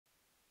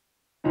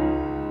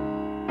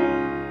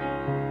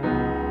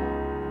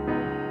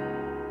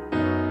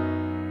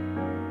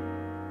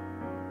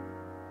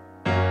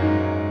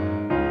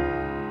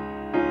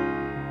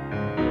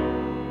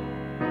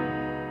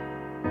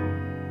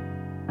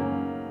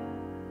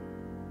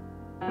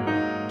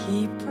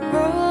He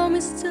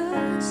promised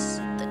us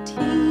that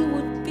He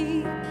would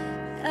be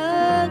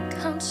a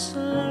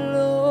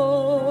counselor,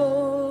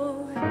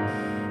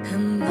 a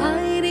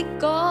mighty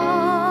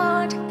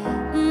God,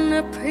 and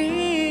a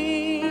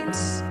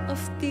Prince of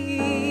Peace.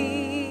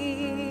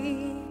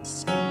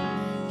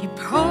 He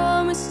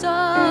promised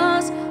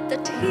us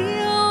that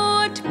He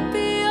would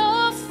be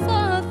our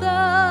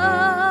Father,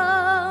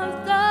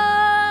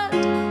 that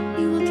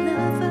He would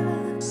love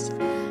us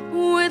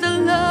with a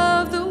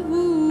love that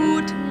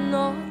would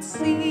not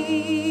cease.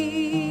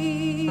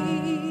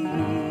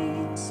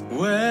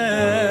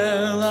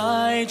 Well,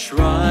 I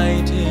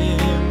tried Him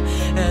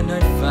and I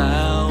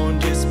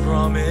found His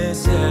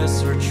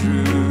promises are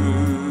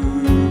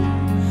true.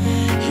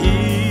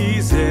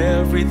 He's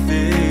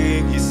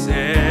everything He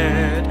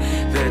said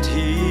that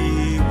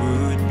He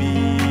would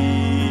be.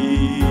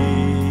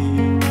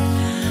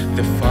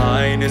 The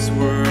finest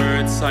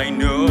words I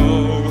know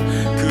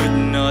could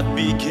not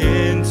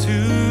begin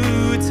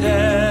to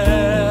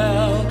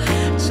tell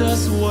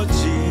just what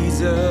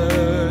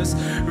Jesus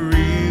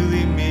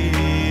really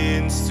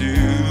means to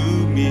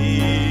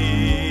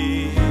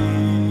me.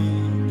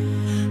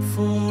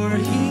 For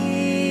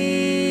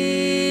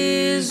He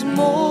is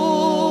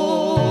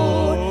more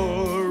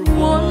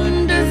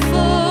wonderful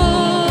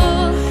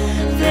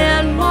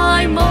than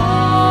my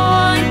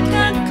mind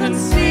can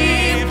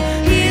conceive.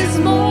 He's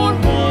more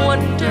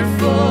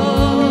wonderful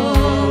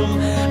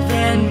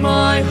than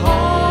my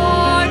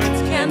heart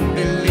can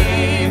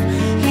believe.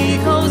 He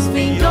goes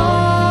beyond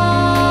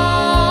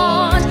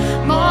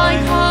my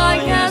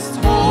highest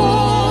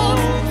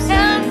hopes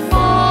and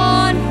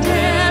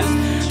fondest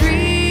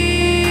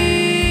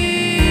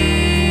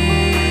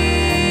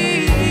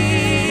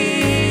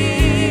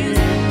dreams.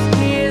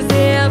 He's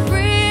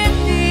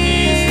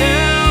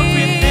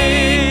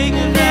everything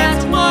that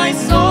my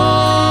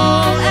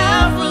soul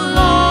ever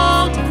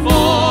longed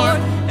for,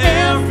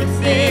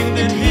 everything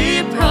that He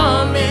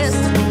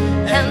promised,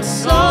 and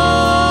so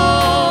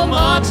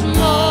much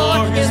more.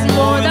 Is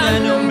more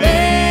than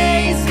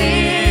amazing,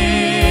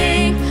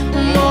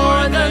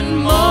 more than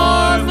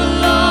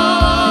marvelous,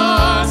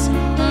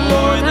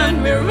 more than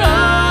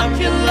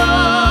miraculous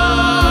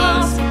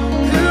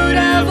could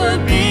ever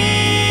be.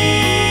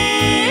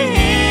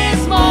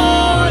 He's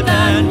more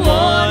than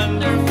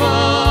wonderful.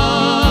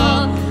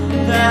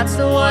 That's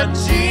what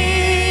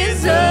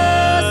Jesus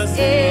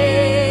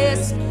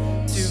is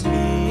to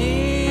me.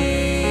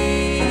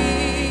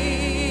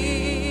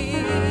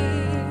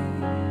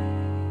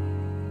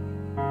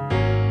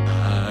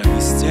 I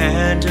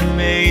stand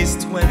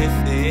amazed when I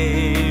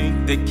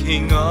think the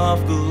King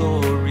of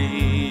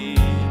Glory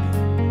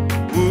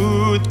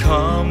would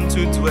come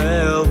to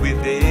dwell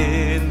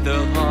within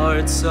the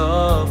hearts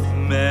of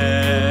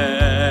men.